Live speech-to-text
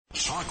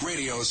Talk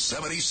Radio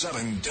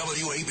 77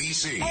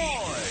 WABC. Boy.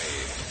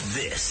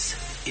 This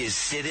is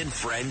Sid and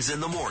Friends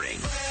in the Morning.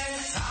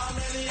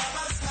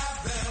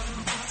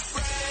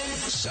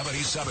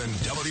 77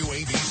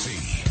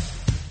 WABC.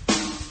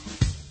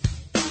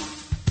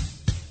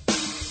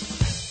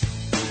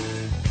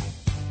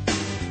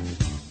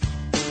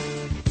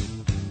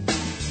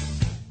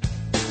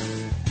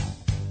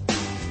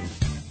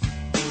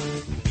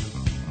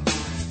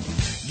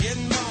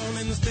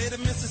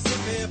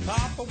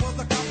 Papa was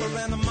a copper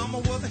and the mama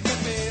was a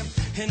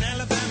hippie. In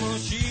Alabama,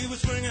 she was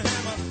swinging a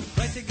hammer.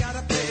 Price you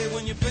gotta pay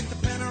when you pick the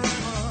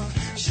panorama.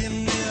 She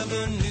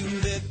never knew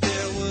that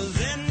there was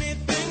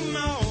anything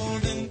more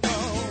than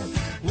gold.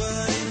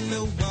 What in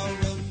the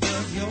world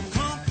does your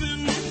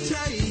company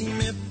take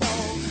me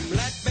for?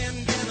 Black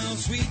bandana,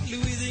 sweet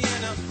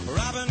Louisiana,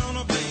 robbing on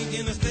a bank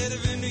in the state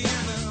of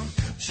Indiana.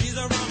 She's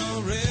a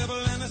runner,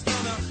 rebel and a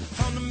stunner.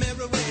 On the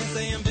mirror way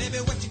saying, baby,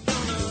 what you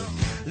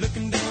gonna?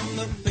 Looking down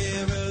the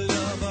barrel.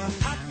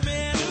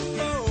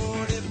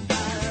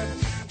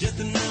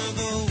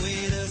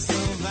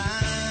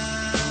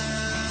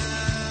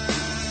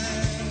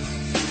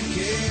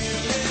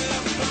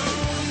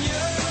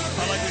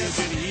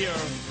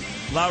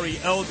 Larry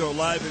Elder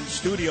live in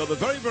studio. The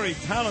very, very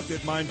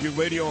talented, mind you,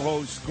 radio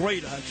host.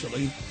 Great,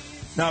 actually.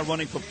 Now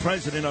running for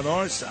president on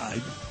our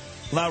side.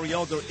 Larry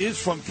Elder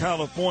is from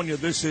California.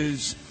 This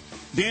is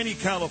Danny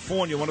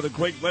California, one of the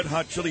great Red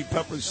Hot Chili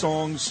Peppers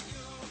songs.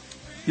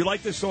 You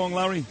like this song,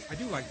 Larry? I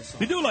do like this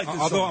song. You do like this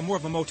song? Although I'm more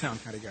of a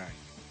Motown kind of guy.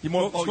 You're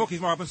more Smokey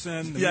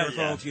Robinson, the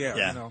Miracles, yeah.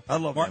 You know, I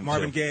love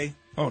Marvin Gaye.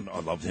 Oh, no, I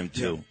loved him,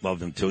 too. Yeah.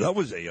 Loved him, too. That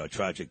was a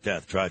tragic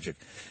death, tragic.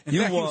 In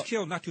fact, he was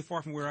killed not too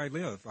far from where I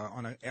live,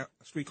 on a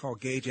street called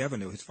Gage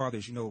Avenue. His father,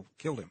 as you know,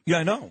 killed him. Yeah,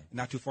 I know.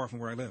 Not too far from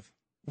where I live.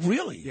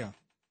 Really? Yeah.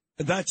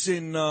 That's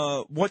in,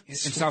 what? In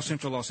South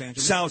Central Los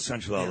Angeles. South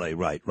Central L.A.,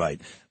 right.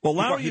 Well,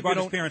 Larry, he bought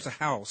his parents a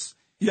house.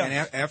 Yeah.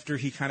 And after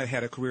he kind of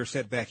had a career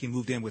setback, he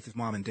moved in with his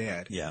mom and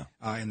dad. Yeah.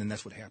 And then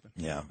that's what happened.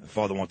 Yeah. His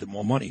father wanted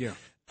more money. Yeah.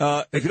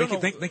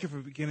 Thank you for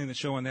beginning the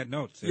show on that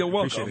note. You're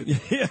welcome.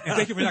 Appreciate it. Yeah. And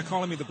thank you for not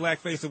calling me the black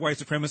face of white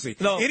supremacy.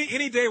 No.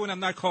 Any day when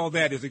I'm not called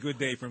that is a good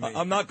day for me.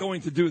 I'm not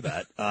going to do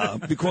that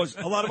because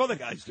a lot of other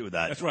guys do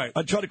that. That's right.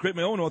 I try to create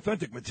my own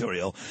authentic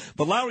material.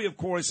 But Larry, of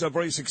course, a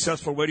very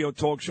successful radio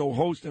talk show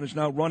host and is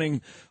now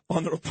running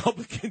on the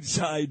Republican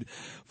side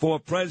for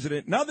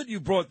president. Now that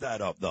you brought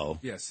that up, though.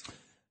 Yes.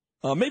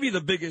 Maybe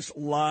the biggest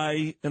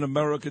lie in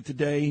America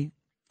today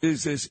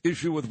is this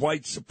issue with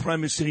white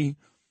supremacy.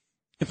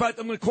 In fact,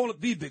 I'm going to call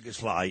it the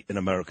biggest lie in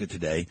America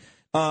today.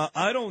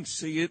 I don't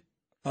see it.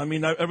 I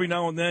mean, every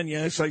now and then,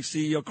 yes, I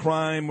see a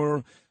crime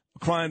or a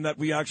crime that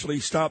we actually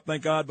stop,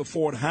 thank God,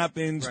 before it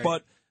happens. Right.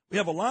 But we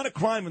have a lot of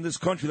crime in this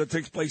country that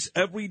takes place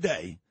every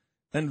day,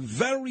 and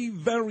very,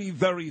 very,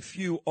 very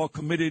few are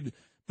committed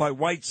by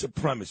white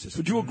supremacists.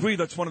 Would you agree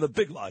that's one of the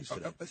big lies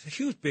today? It's a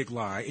huge big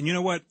lie. And you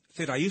know what,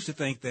 Sid? I used to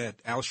think that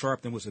Al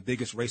Sharpton was the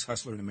biggest race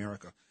hustler in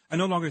America. I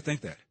no longer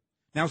think that.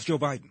 Now it's Joe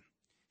Biden.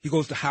 He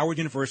goes to Howard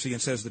University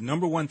and says the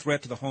number one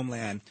threat to the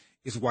homeland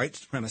is white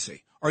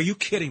supremacy. Are you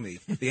kidding me?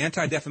 The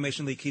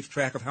Anti-Defamation League keeps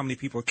track of how many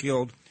people are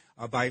killed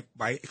by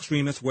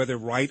extremists, whether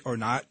right or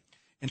not.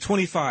 And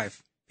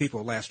 25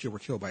 people last year were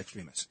killed by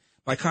extremists.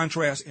 By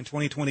contrast, in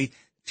 2020,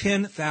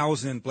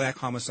 10,000 black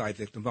homicide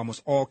victims,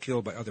 almost all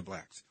killed by other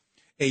blacks.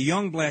 A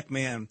young black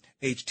man,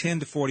 aged 10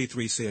 to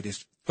 43, said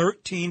is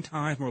 13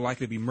 times more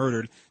likely to be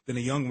murdered than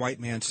a young white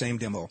man, same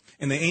demo.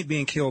 And they ain't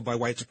being killed by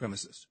white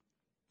supremacists.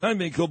 Not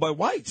being killed by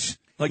whites.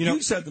 Like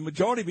you said, the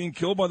majority being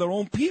killed by their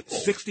own people.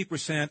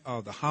 60%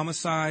 of the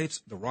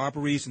homicides, the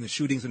robberies, and the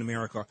shootings in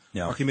America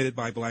are committed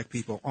by black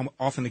people,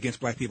 often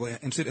against black people.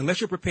 And so unless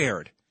you're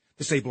prepared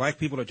to say black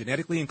people are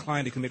genetically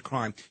inclined to commit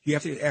crime, you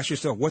have to ask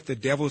yourself what the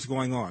devil is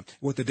going on.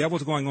 What the devil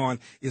is going on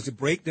is the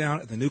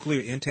breakdown of the nuclear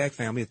intact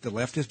family that the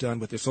left has done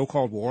with their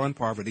so-called war on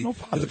poverty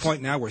to the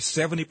point now where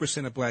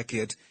 70% of black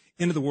kids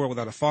into the world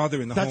without a father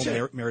in the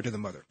home married to the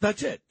mother.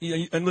 That's it.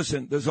 And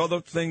listen, there's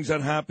other things that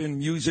happen.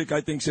 Music,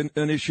 I think, is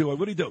an issue.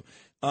 What do you do?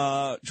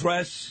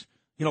 Dress,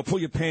 pull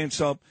your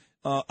pants up.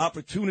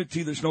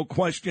 Opportunity, there's no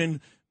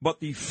question. But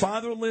the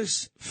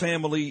fatherless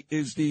family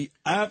is the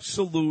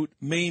absolute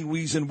main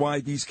reason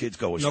why these kids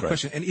go astray. No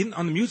question. And even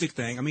on the music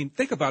thing, I mean,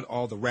 think about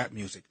all the rap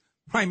music.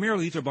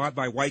 Primarily, these are bought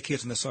by white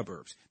kids in the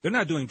suburbs. They're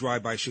not doing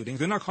drive-by shootings.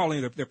 They're not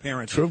calling their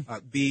parents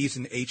B's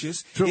and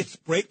H's. True. It's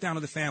breakdown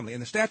of the family.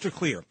 And the stats are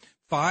clear.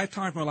 5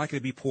 times more likely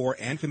to be poor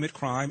and commit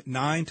crime,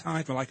 9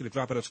 times more likely to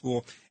drop out of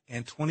school,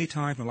 and 20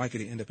 times more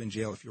likely to end up in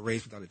jail if you're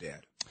raised without a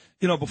dad.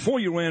 Before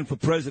you ran for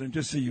president,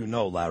 just so you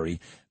know,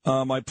 Larry,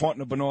 my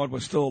partner Bernard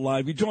was still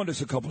alive. He joined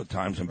us a couple of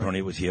times when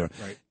Bernie was here.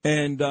 Right.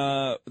 And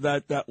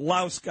that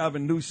louse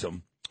Gavin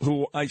Newsom,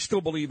 who I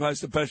still believe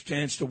has the best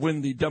chance to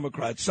win the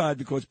Democrat side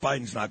because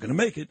Biden's not going to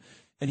make it,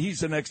 and he's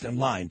the next in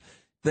line.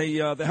 They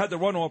had the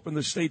runoff in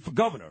the state for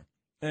governor.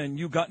 and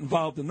you got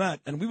involved in that,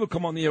 and we would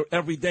come on the air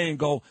every day and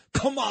go,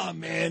 come on,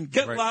 man,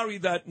 get Larry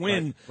that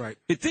win. Right.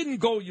 It didn't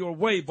go your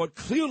way, but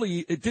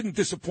clearly it didn't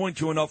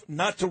disappoint you enough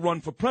not to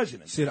run for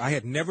president. Sid, I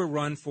had never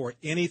run for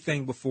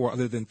anything before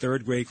other than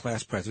third grade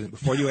class president.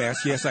 Before you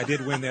ask, yes, I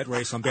did win that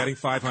race. I'm batting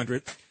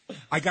 500.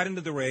 I got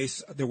into the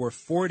race. There were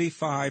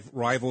 45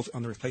 rivals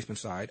on the replacement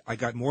side. I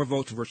got more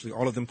votes than virtually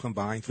all of them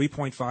combined,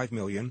 3.5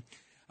 million.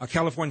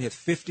 California had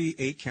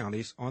 58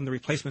 counties. On the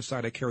replacement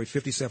side, I carried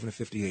 57 to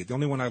 58. The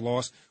only one I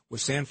lost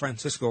was San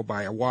Francisco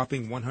by a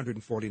whopping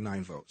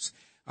 149 votes.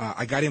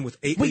 I got in with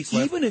 8 weeks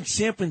left. Even in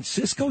San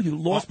Francisco, you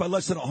lost by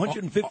less than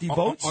 150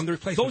 votes? On the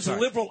replacement Those side.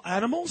 Those liberal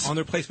animals? On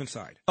the replacement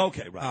side.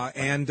 Okay, right.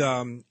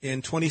 And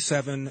in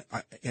 27,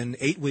 in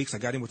 8 weeks, I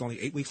got in with only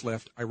 8 weeks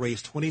left. I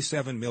raised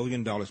 $27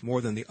 million,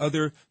 more than the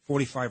other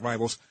 45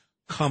 rivals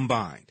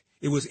combined.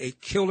 It was a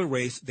killer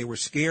race. They were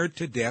scared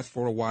to death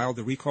for a while.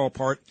 The recall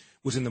part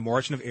was in the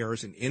margin of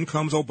errors, and in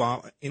comes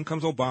Obama, in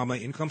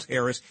comes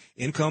Harris,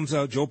 in comes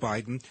Joe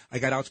Biden. I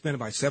got outspent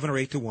by 7 or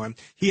 8 to 1.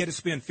 He had to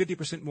spend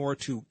 50% more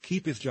to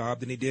keep his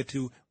job than he did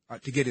to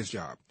get his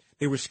job.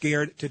 They were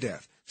scared to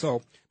death.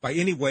 So by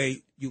any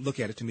way you look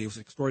at it, to me, it was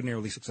an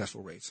extraordinarily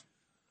successful race.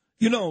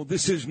 You know,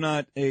 this is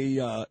not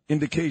a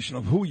indication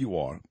of who you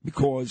are,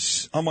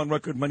 because I'm on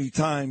record many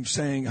times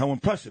saying how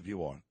impressive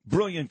you are.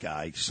 Brilliant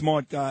guy,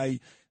 smart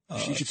guy.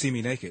 You should see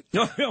me naked.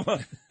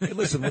 Hey,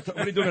 listen, what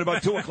are you doing at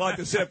about 2 o'clock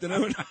this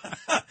afternoon?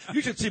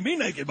 You should see me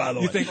naked, by the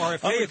way. You think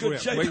RFK is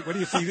ripped? Wait, what do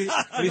you see?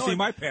 What do you see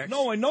my pecs?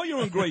 No, I know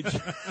you're in great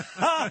shape.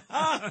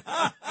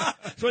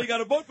 So you got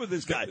to vote for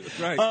this guy.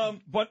 Right.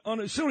 But on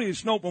a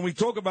serious note, when we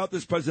talk about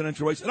this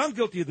presidential race, and I'm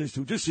guilty of this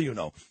too, just so you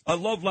know, I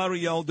love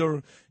Larry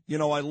Elder. You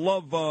know, I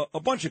love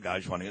a bunch of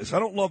guys running this. I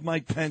don't love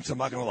Mike Pence. I'm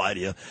not going to lie to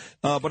you.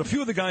 But a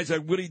few of the guys I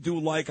really do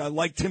like. I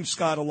like Tim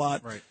Scott a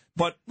lot. Right.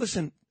 But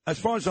listen, as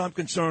far as I'm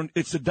concerned,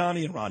 it's the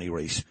Donnie and Ronnie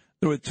race.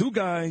 There are two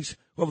guys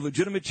who have a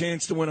legitimate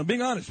chance to win. I'm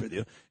being honest with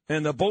you.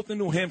 And they're both in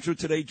New Hampshire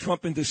today,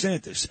 Trump and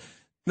DeSantis.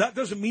 That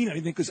doesn't mean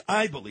anything because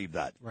I believe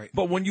that. Right.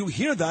 But when you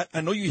hear that,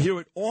 I know you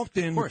hear it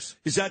often. Of course.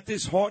 Is that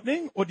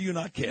disheartening or do you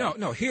not care?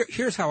 No.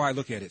 Here's how I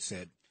look at it,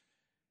 Sid.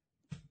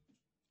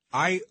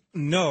 I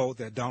know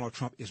that Donald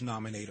Trump is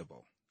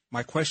nominatable.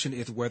 My question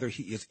is whether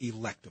he is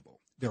electable.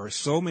 There are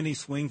so many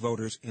swing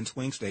voters in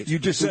swing states. You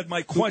just said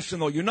my question,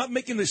 though. You're not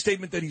making the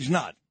statement that he's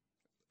not.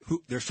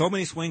 There's so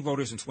many swing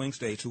voters in swing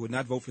states who would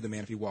not vote for the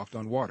man if he walked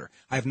on water.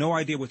 I have no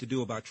idea what to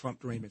do about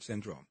Trump derangement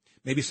syndrome.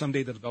 Maybe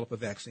someday they'll develop a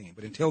vaccine.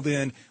 But until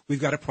then,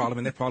 we've got a problem,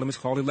 and that problem is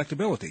called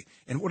electability.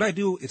 And what I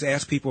do is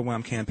ask people when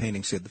I'm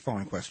campaigning, Sid, the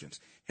following questions.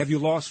 Have you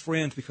lost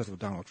friends because of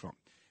Donald Trump?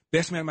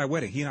 Best man at my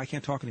wedding, he and I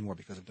can't talk anymore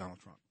because of Donald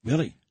Trump.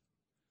 Really?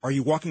 Are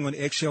you walking on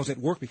eggshells at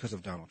work because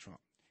of Donald Trump?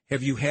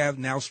 Have you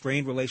now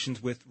strained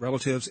relations with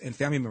relatives and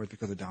family members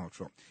because of Donald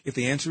Trump? If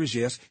the answer is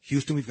yes,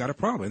 Houston, we've got a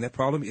problem. And that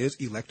problem is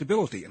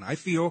electability. And I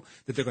feel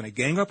that they're going to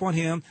gang up on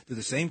him, do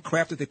the same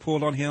crap that they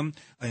pulled on him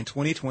in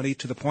 2020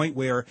 to the point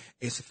where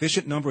a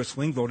sufficient number of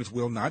swing voters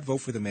will not vote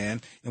for the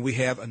man. And we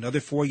have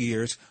another 4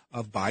 years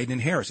of Biden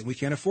and Harris. And we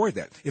can't afford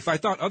that. If I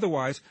thought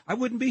otherwise, I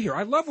wouldn't be here.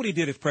 I love what he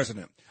did as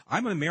president.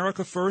 I'm an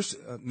America first,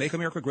 make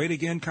America great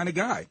again kind of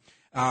guy.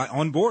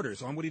 On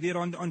borders, on what he did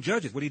on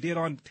judges, what he did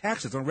on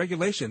taxes, on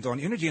regulations, on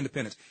energy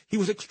independence. He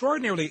was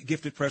extraordinarily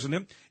gifted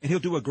president, and he'll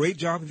do a great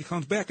job if he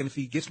comes back. And if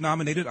he gets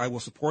nominated, I will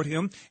support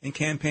him and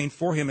campaign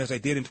for him as I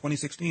did in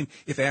 2016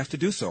 if asked to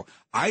do so.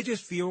 I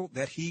just feel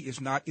that he is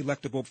not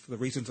electable for the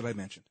reasons that I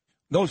mentioned.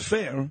 That's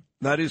fair.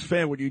 That is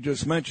fair what you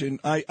just mentioned.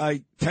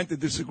 I tend to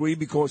disagree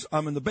because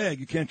I'm in the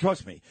bag. You can't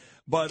trust me.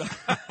 But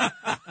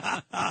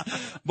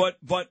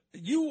but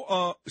you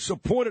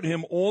supported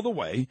him all the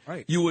way.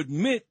 Right. You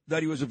admit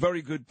that he was a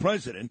very good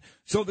president.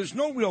 So there's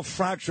no real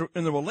fracture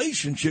in the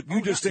relationship.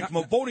 You just think from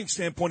a voting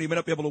standpoint he may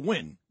not be able to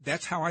win.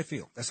 That's how I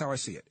feel. That's how I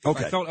see it. If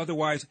Okay. I felt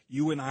otherwise,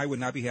 you and I would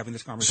not be having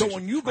this conversation. So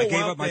when you go I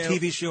gave out up my there-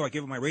 TV show, I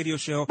gave up my radio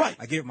show, Right.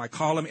 I gave up my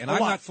column, and A I'm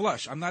lot. not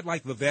flush. I'm not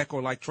like Vivek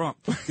or like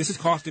Trump. This is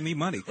costing me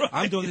money.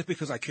 I'm doing this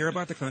because I care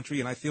about the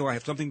country, and I feel I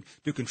have something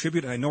to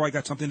contribute, and I know I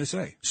got something to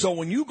say. So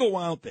when you go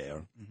out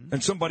there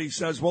and somebody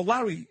says, well,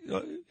 Larry,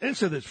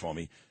 answer this for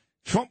me.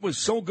 Trump was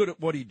so good at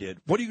what he did.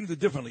 What are you going to do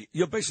differently?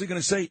 You're basically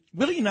going to say,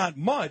 really not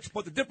much,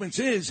 but the difference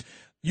is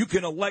you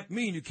can elect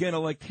me and you can't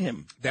elect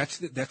him. That's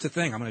the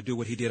thing. I'm going to do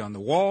what he did on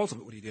the walls,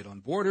 what he did on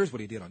borders,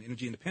 what he did on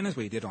energy independence,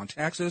 what he did on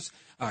taxes.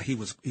 He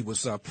was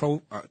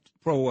pro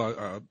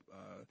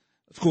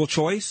school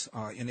choice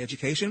in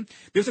education.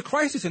 There's a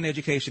crisis in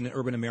education in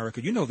urban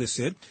America. You know this,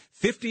 Sid.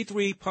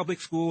 53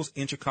 public schools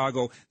in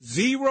Chicago,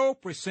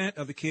 0%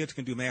 of the kids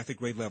can do math at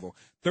grade level.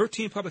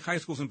 13 public high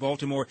schools in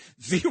Baltimore,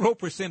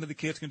 0% of the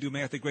kids can do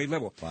math at grade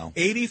level. Wow.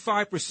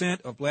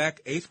 85% of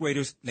black 8th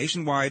graders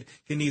nationwide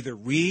can neither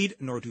read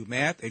nor do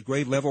math at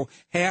grade level.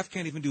 Half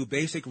can't even do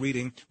basic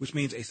reading, which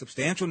means a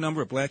substantial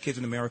number of black kids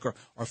in America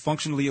are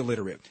functionally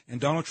illiterate. And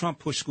Donald Trump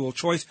pushed school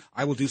choice.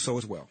 I will do so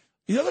as well.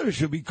 The other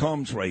issue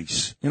becomes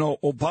race. You know,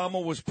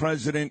 Obama was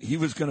president. He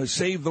was going to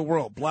save the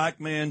world, black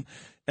man.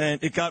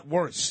 and it got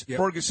worse. Yep.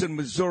 Ferguson,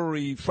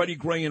 Missouri, Freddie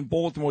Gray in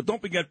Baltimore.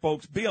 Don't forget,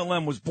 folks,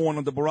 BLM was born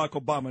under Barack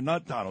Obama,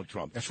 not Donald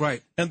Trump. That's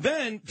right. And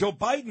then Joe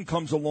Biden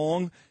comes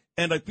along,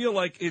 and I feel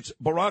like it's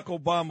Barack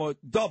Obama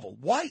double.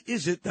 Why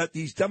is it that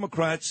these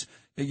Democrats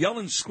yell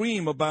and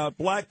scream about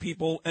black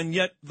people, and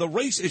yet the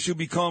race issue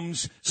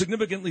becomes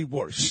significantly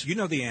worse? You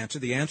know the answer.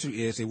 The answer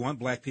is they want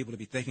black people to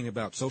be thinking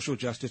about social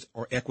justice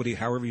or equity,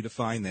 however you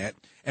define that,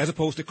 as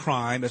opposed to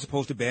crime, as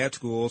opposed to bad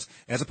schools,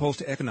 as opposed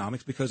to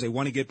economics, because they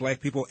want to get black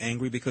people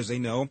angry because they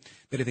know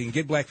that if they can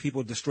get black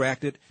people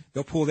distracted,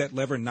 they'll pull that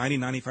lever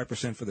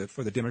 95%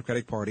 for the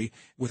Democratic Party,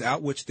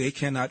 without which they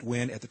cannot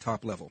win at the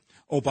top level.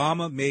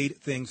 Obama made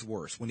things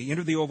worse. When he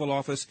entered the Oval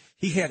Office,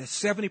 he had a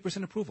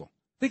 70% approval.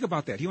 Think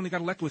about that. He only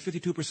got elected with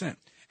 52%.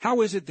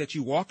 How is it that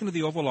you walk into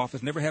the Oval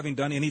Office never having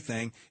done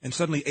anything, and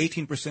suddenly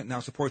 18%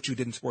 now support you,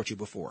 didn't support you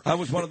before? I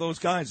was one of those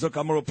guys. Look,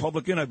 I'm a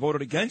Republican. I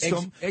voted against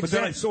him. But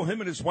then I saw him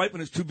and his wife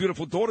and his two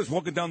beautiful daughters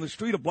walking down the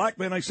street, a black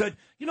man. I said,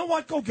 you know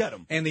what? Go get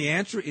him. And the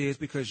answer is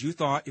because you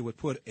thought it would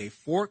put a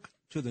fork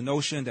to the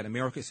notion that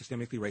America is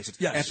systemically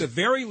racist. Yes. At the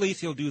very least,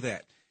 he'll do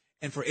that.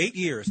 And for 8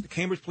 years, the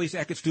Cambridge police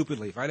acted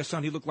stupidly. If I had a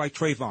son, he looked like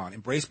Trayvon,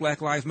 embraced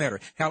Black Lives Matter,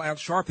 had Al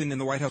Sharpton in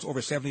the White House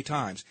over 70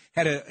 times,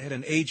 had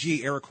an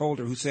AG, Eric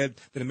Holder, who said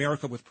that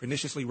America was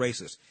perniciously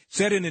racist.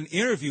 Said in an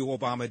interview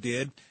Obama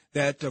did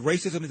that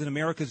racism is in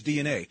America's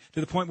DNA,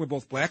 to the point where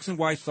both blacks and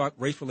whites thought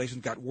race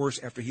relations got worse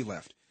after he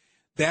left.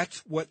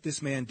 That's what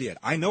this man did.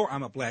 I know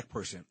I'm a black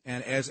person,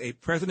 and as a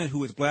president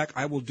who is black,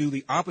 I will do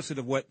the opposite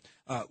of what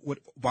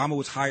Obama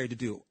was hired to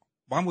do.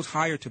 Obama was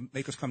hired to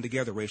make us come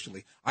together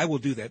racially. I will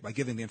do that by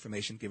giving the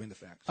information, giving the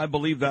facts. I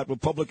believe that.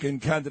 Republican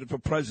candidate for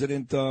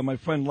president, my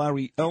friend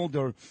Larry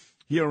Elder,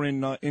 here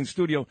in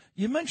studio.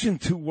 You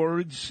mentioned two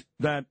words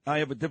that I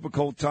have a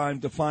difficult time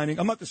defining.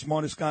 I'm not the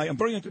smartest guy. I'm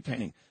very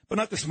entertaining, but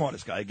not the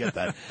smartest guy. I get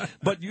that.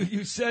 But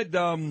you said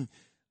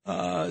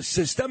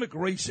systemic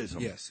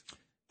racism. Yes.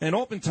 And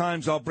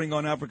oftentimes I'll bring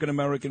on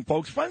African-American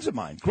folks, friends of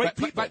mine, great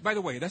people. By the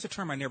way, that's a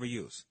term I never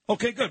use.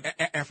 Okay, good.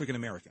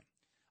 African-American.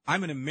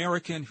 I'm an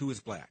American who is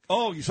black.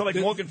 Oh, you sound like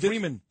Morgan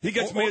Freeman. He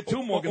gets made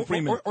too, Morgan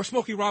Freeman. Or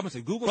Smokey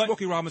Robinson. Google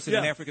Smokey Robinson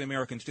and African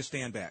Americans. Just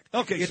stand back.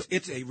 Okay.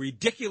 It's a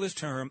ridiculous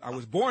term. I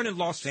was born in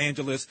Los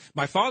Angeles.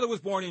 My father was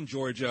born in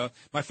Georgia.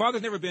 My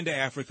father's never been to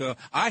Africa.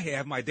 I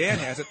have. My dad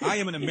has it. I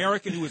am an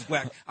American who is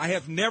black. I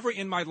have never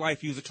in my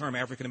life used the term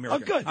African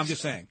American. Oh, good. I'm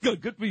just saying.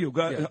 Good for you.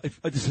 Yeah.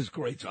 This is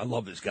great. I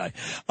love this guy.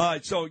 All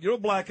right, so you're a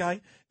black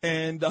guy,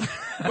 and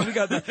we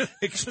got that.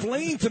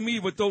 Explain to me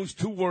what those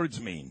two words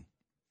mean.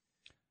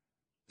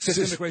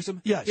 Systemic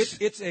racism? Yes.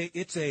 It's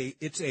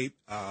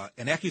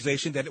an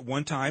accusation that at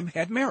one time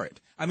had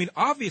merit. I mean,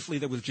 obviously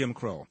there was Jim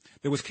Crow.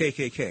 There was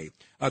KKK.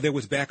 There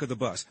was back of the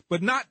bus.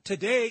 But not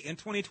today in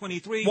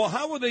 2023. Well,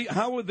 how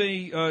are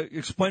they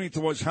explaining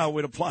to us how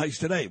it applies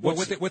today? Well,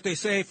 what they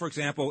say, for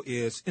example,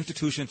 is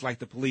institutions like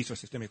the police are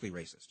systemically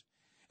racist.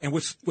 And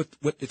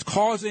what it's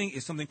causing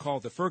is something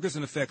called the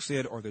Ferguson effect,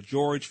 Sid, or the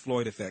George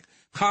Floyd effect.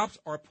 Cops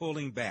are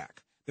pulling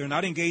back. They're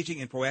not engaging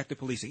in proactive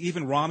policing.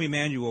 Even Rahm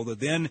Emanuel, the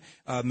then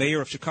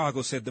mayor of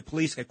Chicago, said the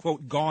police had,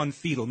 quote, gone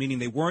fetal, meaning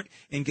they weren't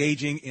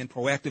engaging in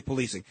proactive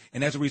policing.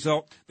 And as a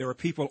result, there are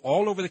people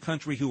all over the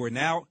country who are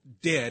now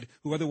dead,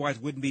 who otherwise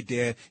wouldn't be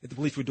dead if the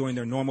police were doing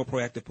their normal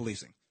proactive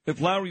policing. If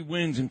Larry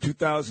wins in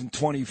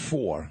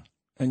 2024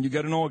 and you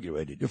get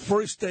inaugurated, your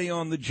first day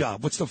on the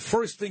job, what's the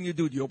first thing you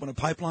do? Do you open a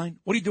pipeline?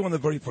 What do you do on the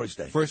very first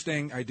day? First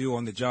thing I do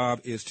on the job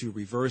is to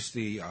reverse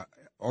the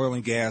oil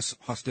and gas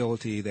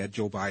hostility that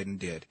Joe Biden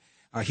did.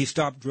 He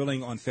stopped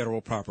drilling on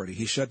federal property.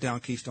 He shut down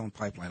Keystone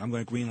Pipeline. I'm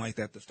going to greenlight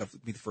that. That stuff will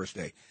be the first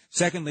day.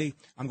 Secondly,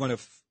 I'm going to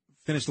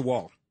finish the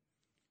wall.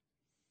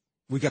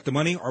 We got the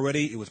money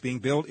already. It was being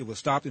built. It was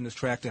stopped in its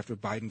tracks after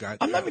Biden got.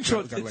 I'm not even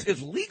sure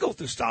it's legal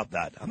to stop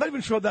that. I'm not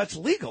even sure that's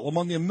legal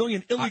among the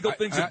million illegal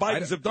things that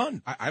Bidens have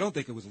done. I don't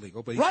think it was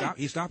illegal, but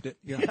he stopped it.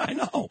 Yeah, I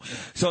know.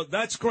 So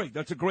that's great.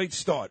 That's a great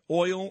start.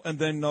 Oil and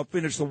then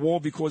finish the wall,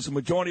 because the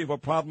majority of our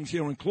problems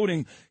here,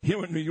 including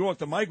here in New York,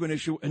 the migrant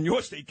issue, and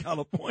your state,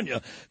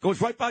 California, goes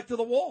right back to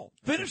the wall.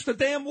 Finish the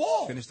damn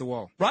wall. Finish the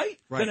wall. Right?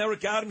 Right. Then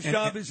Eric Adams'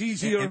 job is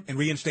easier. And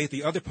reinstate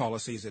the other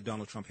policies that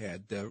Donald Trump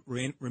had. The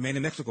Remain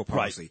in Mexico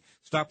policy. Right.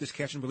 Stop this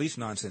catch and release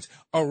nonsense.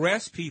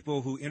 Arrest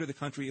people who enter the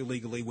country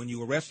illegally. When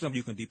you arrest them,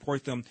 you can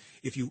deport them.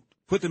 If you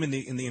put them in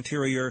the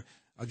interior,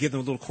 give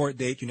them a little court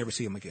date, you never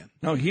see them again.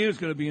 Now, here's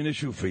going to be an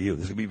issue for you.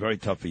 This is going to be very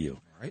tough for you.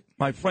 All right.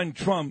 My friend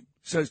Trump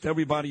says to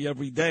everybody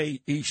every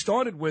day, he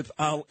started with,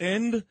 I'll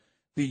end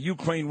the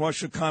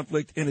Ukraine-Russia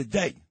conflict in a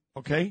day.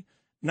 Okay?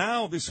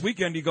 Now, this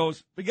weekend, he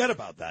goes, forget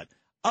about that.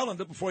 I'll end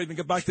it before I even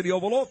get back to the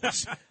Oval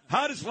Office.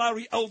 How does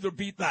Larry Elder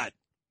beat that?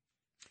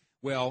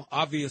 Well,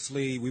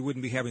 obviously, we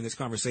wouldn't be having this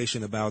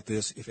conversation about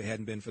this if it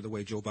hadn't been for the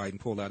way Joe Biden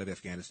pulled out of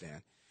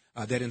Afghanistan.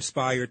 That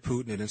inspired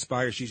Putin. It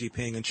inspires Xi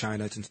Jinping in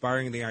China. It's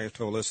inspiring the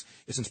Ayatollahs.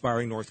 It's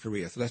inspiring North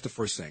Korea. So that's the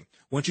first thing.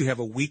 Once you have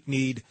a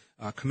weak-kneed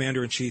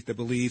commander-in-chief that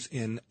believes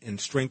in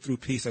strength through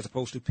peace as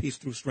opposed to peace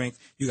through strength,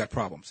 you got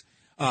problems.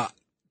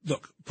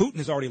 Look, Putin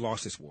has already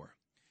lost this war.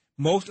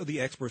 Most of the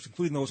experts,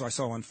 including those I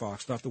saw on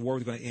Fox, thought the war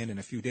was going to end in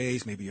a few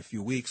days, maybe a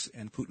few weeks,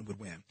 and Putin would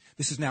win.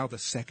 This is now the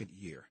second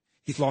year.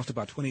 He's lost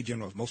about 20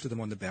 generals, most of them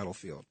on the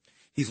battlefield.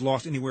 He's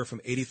lost anywhere from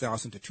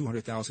 80,000 to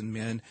 200,000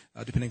 men,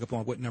 depending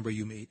upon what number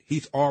you meet.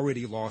 He's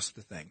already lost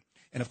the thing.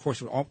 And, of course,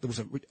 there was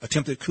an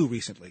attempted coup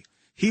recently.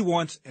 He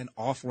wants an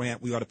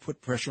off-ramp. We ought to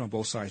put pressure on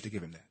both sides to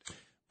give him that.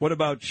 What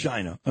about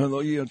China?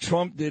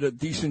 Trump did a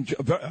decent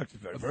job,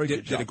 very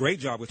good job. Did a great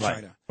job with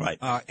China. Right.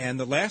 And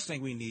the last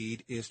thing we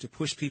need is to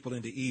push people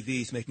into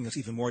EVs, making us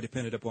even more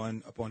dependent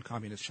upon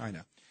communist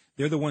China.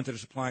 They're the ones that are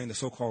supplying the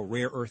so-called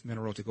rare earth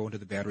minerals that go into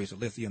the batteries, the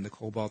lithium, the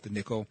cobalt, the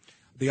nickel.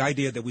 The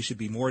idea that we should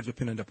be more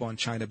dependent upon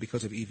China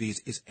because of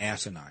EVs is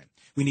asinine.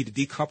 We need to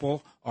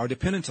decouple our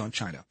dependence on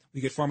China.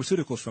 We get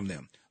pharmaceuticals from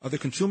them, other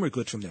consumer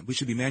goods from them. We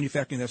should be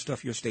manufacturing that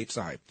stuff here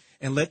stateside.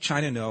 And let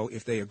China know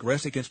if they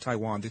aggress against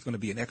Taiwan, there's going to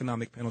be an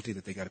economic penalty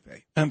that they got to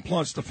pay. And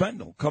plus the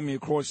fentanyl coming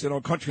across in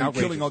our country and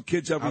killing our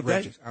kids every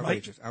day.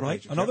 Outrageous.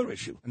 Right? Another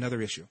issue.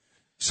 Another issue.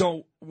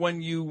 So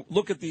when you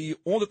look at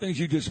all the things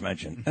you just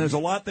mentioned, and there's a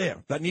lot there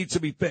that needs to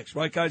be fixed,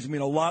 right, guys? I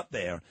mean, a lot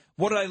there.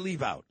 What did I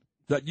leave out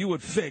that you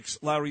would fix,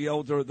 Larry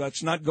Elder,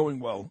 that's not going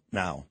well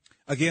now?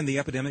 Again, the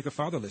epidemic of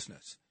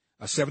fatherlessness.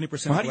 70% of black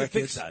kids. How do you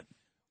fix that?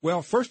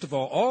 Well, first of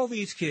all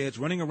these kids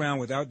running around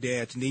without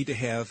dads need to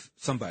have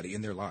somebody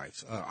in their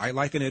lives. I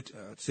liken it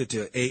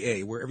to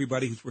AA, where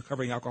everybody who's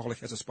recovering alcoholic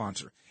has a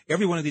sponsor.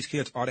 Every one of these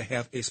kids ought to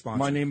have a sponsor.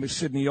 My name is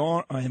Sidney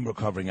R. I am a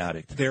recovering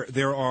addict.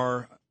 There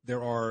are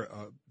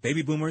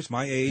baby boomers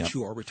my age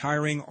who are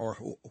retiring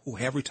or who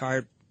have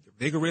retired. They're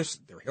vigorous,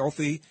 they're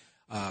healthy,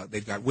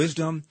 they've got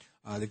wisdom,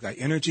 they've got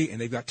energy,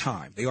 and they've got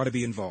time. They ought to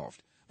be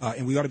involved.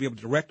 And we ought to be able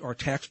to direct our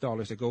tax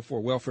dollars that go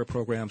for welfare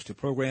programs to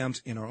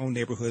programs in our own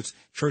neighborhoods,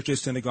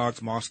 churches,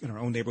 synagogues, mosques in our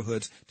own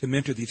neighborhoods to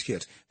mentor these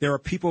kids. There are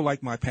people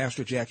like my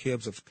pastor, Jack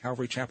Hibbs of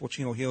Calvary Chapel,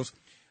 Chino Hills.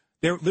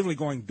 They're literally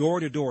going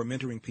door to door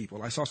mentoring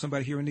people. I saw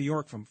somebody here in New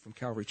York from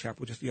Calvary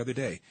Chapel just the other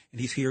day,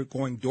 and he's here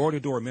going door to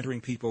door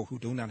mentoring people who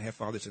do not have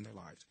fathers in their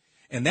lives.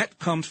 And that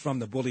comes from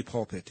the bully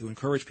pulpit to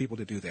encourage people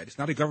to do that. It's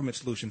not a government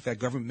solution. In fact,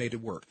 government made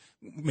it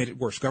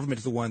worse. Government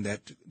is the one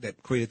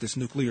that created this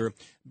nuclear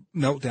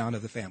meltdown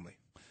of the family.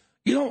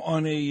 You know,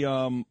 on a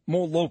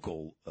more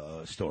local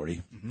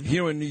story,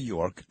 here in New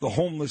York, the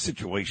homeless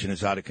situation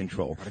is out of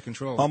control. Out of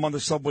control. I'm on the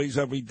subways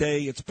every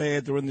day. It's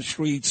bad. They're in the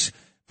streets.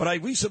 But I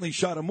recently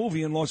shot a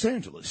movie in Los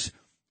Angeles,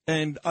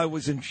 and I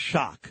was in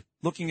shock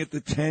looking at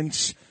the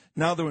tents.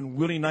 Now they're in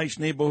really nice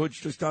neighborhoods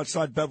just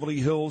outside Beverly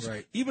Hills.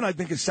 Right. Even, I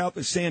think, it's south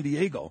of San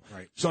Diego.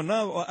 Right. So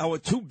now our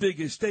two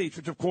biggest states,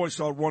 which, of course,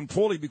 are run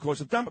poorly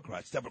because of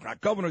Democrats,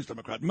 Democrat governors,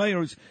 Democrat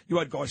mayors. You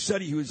had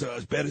Garcetti, who's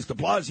as bad as de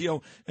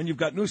Blasio, and you've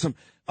got Newsom.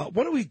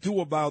 What do we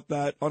do about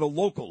that on a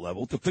local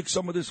level to fix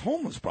some of this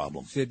homeless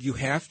problem? Sid, you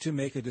have to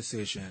make a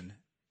decision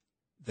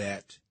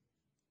that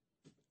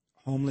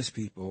homeless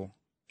people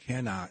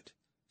cannot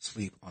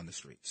sleep on the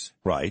streets.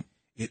 Right.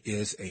 It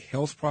is a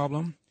health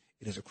problem.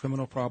 It is a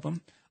criminal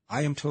problem.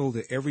 I am told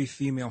that every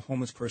female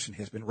homeless person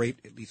has been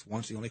raped at least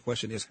once. The only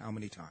question is how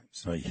many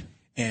times. Right.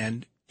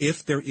 And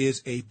if there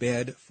is a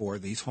bed for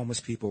these homeless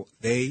people,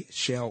 they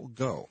shall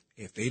go.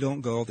 If they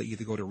don't go, they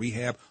either go to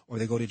rehab or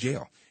they go to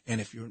jail.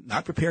 And if you're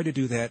not prepared to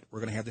do that, we're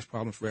going to have this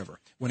problem forever.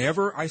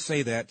 Whenever I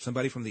say that,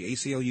 somebody from the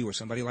ACLU or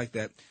somebody like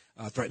that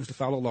threatens to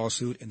file a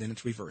lawsuit, and then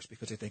it's reversed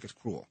because they think it's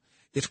cruel.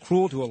 It's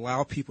cruel to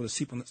allow people to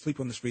sleep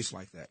on the streets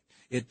like that.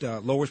 It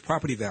lowers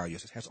property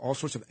values. It has all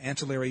sorts of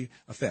ancillary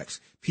effects.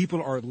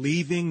 People are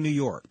leaving New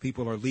York.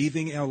 People are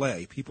leaving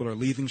L.A. People are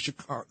leaving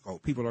Chicago.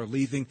 People are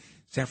leaving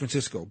San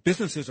Francisco.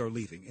 Businesses are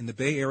leaving. In the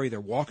Bay Area, they're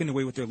walking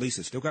away with their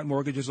leases. Still got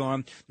mortgages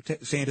on.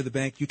 Saying to the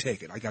bank, you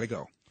take it. I got to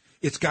go.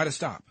 It's got to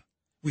stop.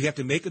 We have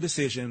to make a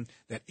decision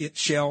that it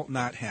shall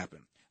not happen.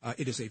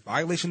 It is a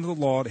violation of the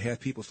law to have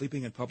people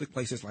sleeping in public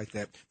places like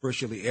that.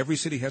 Virtually every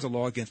city has a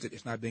law against it.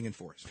 It's not being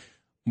enforced.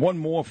 One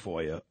more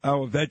for you.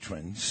 Our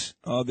veterans,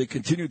 they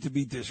continue to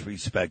be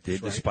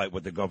disrespected despite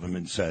what the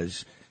government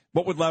says.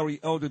 What would Larry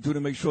Elder do to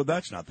make sure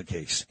that's not the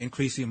case?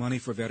 Increase the money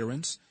for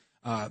veterans.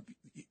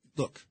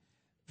 Look,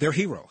 they're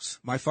heroes.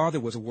 My father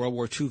was a World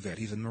War II vet.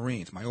 He's in the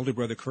Marines. My older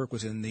brother, Kirk,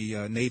 was in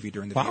the Navy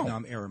during the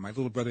Vietnam era. My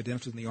little brother,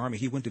 Dennis, was in the Army.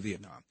 He went to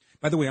Vietnam.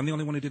 By the way, I'm the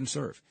only one who didn't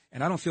serve.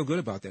 And I don't feel good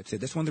about that, Sid.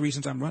 That's one of the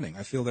reasons I'm running.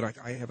 I feel that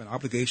I have an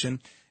obligation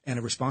and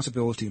a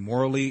responsibility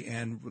morally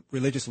and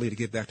religiously to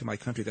give back to my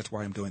country. That's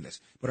why I'm doing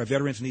this. But our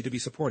veterans need to be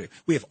supported.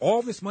 We have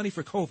all this money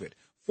for COVID.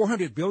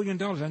 $400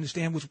 billion, I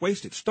understand, was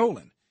wasted,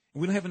 stolen.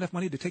 And we don't have enough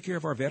money to take care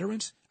of our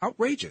veterans?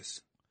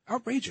 Outrageous.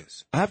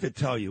 Outrageous. I have to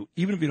tell you,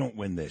 even if you don't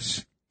win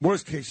this,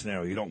 worst case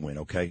scenario, you don't win,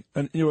 okay?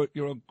 And you're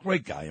a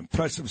great guy,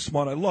 impressive,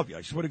 smart. I love you.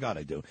 I swear to God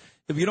I do.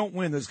 If you don't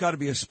win, there's got to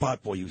be a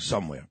spot for you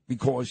somewhere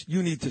because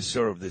you need to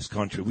serve this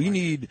country. We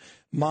need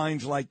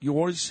minds like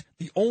yours.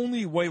 The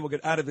only way we'll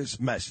get out of this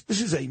mess.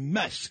 This is a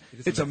mess.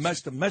 It's a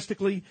mess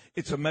domestically.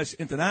 It's a mess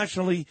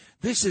internationally.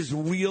 This is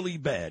really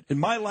bad. In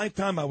my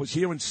lifetime, I was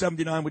here in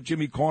 79 with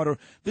Jimmy Carter.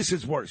 This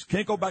is worse.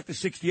 Can't go back to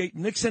 68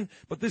 Nixon,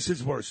 but this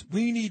is worse.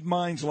 We need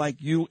minds like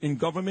you in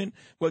government,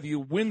 whether you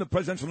win the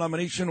presidential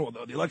nomination or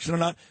the election or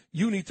not.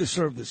 you need to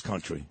serve this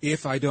country.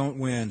 If I don't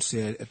win,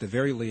 Sid, at the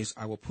very least,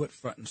 I will put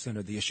front and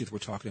center the issues we're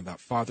talking about: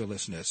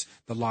 fatherlessness,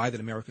 the lie that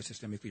America is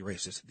systemically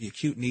racist, the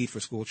acute need for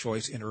school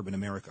choice in urban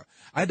America.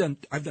 I've done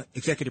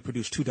executive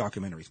produced 2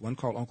 documentaries, one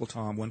called Uncle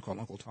Tom, one called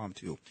Uncle Tom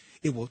 2.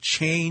 It will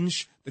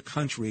change the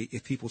country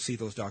if people see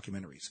those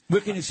documentaries.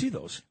 Where can you see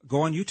those?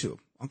 Go on YouTube.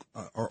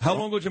 How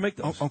long ago did you make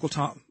those?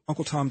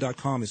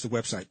 UncleTom.com is the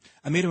website.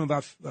 I made them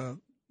about.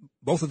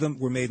 Both of them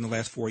were made in the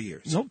last 4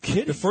 years. No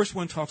kidding. The first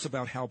one talks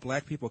about how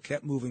black people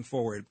kept moving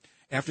forward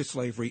after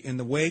slavery in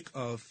the wake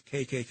of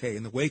KKK,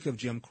 in the wake of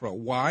Jim Crow.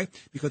 Why?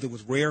 Because it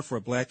was rare for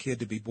a black kid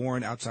to be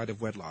born outside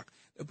of wedlock.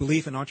 A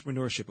belief in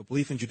entrepreneurship, a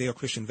belief in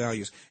Judeo-Christian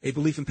values, a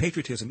belief in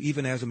patriotism,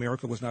 even as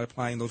America was not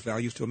applying those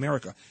values to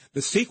America.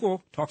 The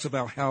sequel talks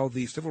about how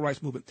the civil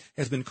rights movement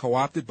has been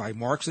co-opted by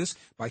Marxists,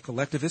 by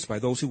collectivists, by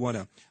those who want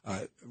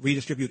to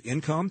redistribute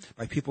income,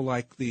 by people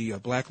like the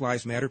Black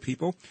Lives Matter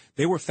people.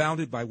 They were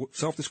founded by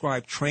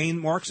self-described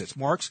trained Marxists.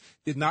 Marx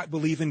did not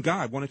believe in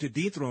God, wanted to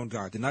dethrone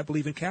God, did not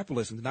believe in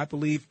capitalism, did not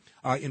believe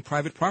in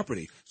private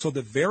property. So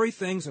the very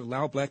things that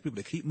allow black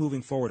people to keep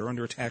moving forward are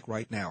under attack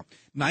right now.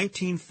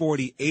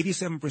 1940,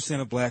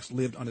 87% of blacks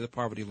lived under the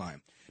poverty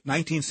line.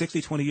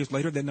 1960, 20 years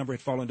later, that number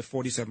had fallen to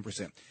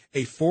 47%.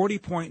 A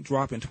 40-point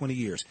drop in 20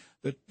 years.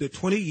 The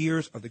 20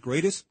 years of the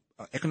greatest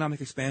economic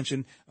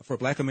expansion for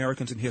black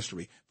Americans in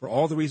history, for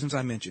all the reasons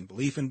I mentioned: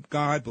 belief in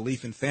God,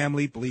 belief in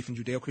family, belief in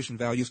Judeo-Christian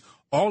values,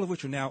 all of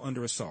which are now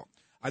under assault.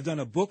 I've done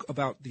a book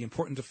about the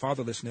importance of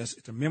fatherlessness.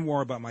 It's a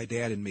memoir about my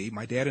dad and me.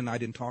 My dad and I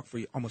didn't talk for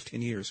almost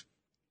 10 years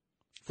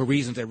for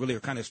reasons that really are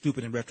kind of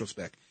stupid in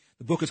retrospect.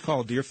 The book is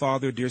called Dear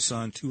Father, Dear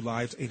Son, 2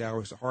 Lives, 8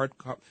 Hours.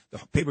 The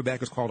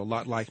paperback is called A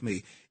Lot Like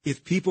Me.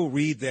 If people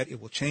read that, it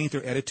will change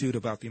their attitude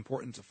about the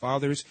importance of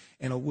fathers,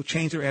 and it will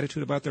change their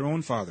attitude about their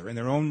own father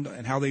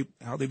and how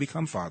they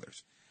become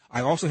fathers.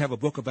 I also have a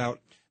book about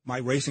my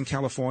race in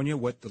California,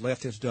 what the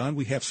left has done.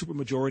 We have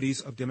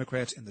supermajorities of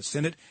Democrats in the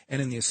Senate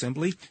and in the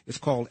Assembly. It's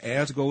called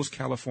As Goes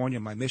California,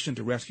 my mission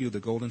to rescue the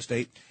Golden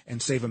State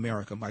and save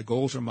America. My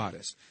goals are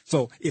modest.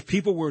 So if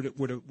people were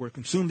to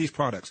consume these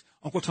products,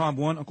 Uncle Tom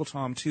 1, Uncle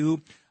Tom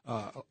 2,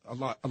 a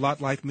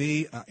lot like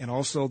me, and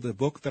also the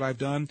book that I've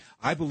done,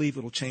 I believe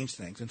it'll change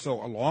things. And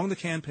so along the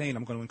campaign,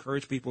 I'm going to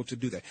encourage people to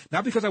do that.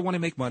 Not because I want to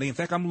make money. In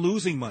fact, I'm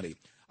losing money.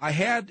 I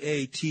had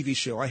a TV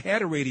show. I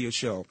had a radio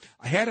show.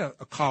 I had a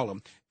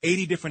column,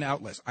 80 different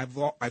outlets.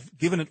 I've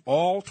given it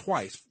all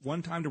twice,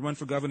 one time to run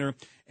for governor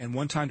and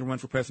one time to run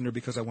for president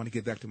because I want to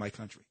give back to my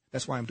country.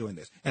 That's why I'm doing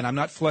this. And I'm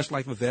not flush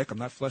like Vivek. I'm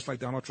not flush like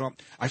Donald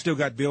Trump. I still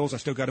got bills. I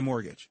still got a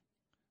mortgage.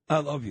 I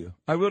love you.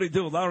 I really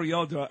do. Larry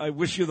Elder, I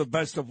wish you the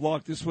best of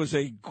luck. This was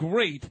a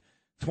great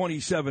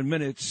 27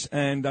 minutes,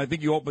 and I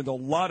think you opened a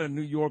lot of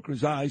New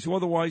Yorkers' eyes who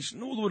otherwise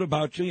knew a little bit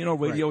about you,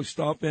 radio right.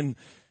 stuff.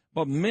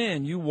 But,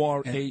 man, you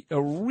are a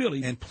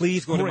really And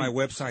please go to my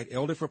website,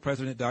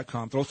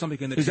 elderforpresident.com. Throw something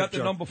in the Is that jar.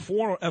 the number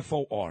 4 or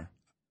F-O-R?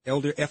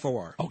 Elder,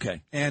 F-O-R.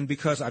 Okay. And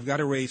because I've got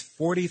to raise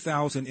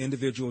 40,000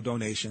 individual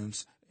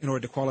donations in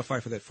order to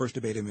qualify for that first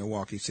debate in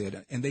Milwaukee,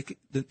 Sid. And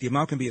the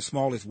amount can be as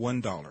small as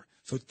 $1.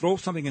 So throw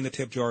something in the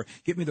tip jar.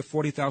 Get me the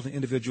 40,000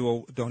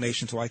 individual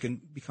donations so I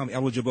can become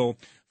eligible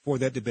for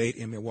that debate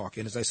in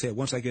Milwaukee. And as I said,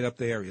 once I get up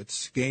there,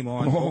 it's game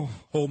on.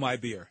 Hold my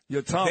beer.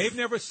 You're tough. They've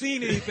never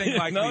seen anything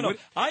like me. No,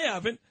 I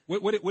haven't.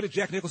 What did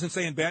Jack Nicholson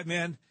say in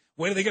Batman?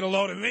 Where did they get a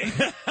load of me?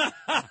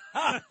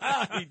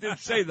 He did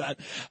say that.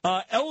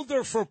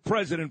 Elder for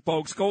President,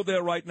 folks. Go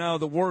there right now.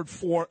 The word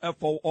for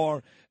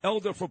F-O-R.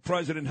 Elder for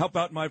President. Help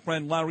out my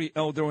friend Larry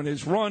Elder in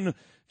his run.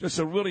 Just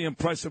a really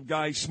impressive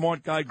guy,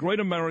 smart guy, great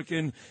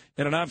American,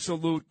 and an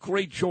absolute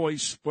great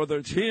choice, whether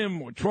it's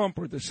him or Trump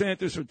or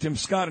DeSantis or Tim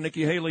Scott or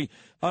Nikki Haley.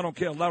 I don't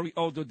care. Larry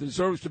Elder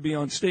deserves to be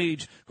on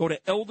stage. Go to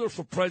Elder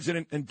for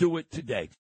President and do it today.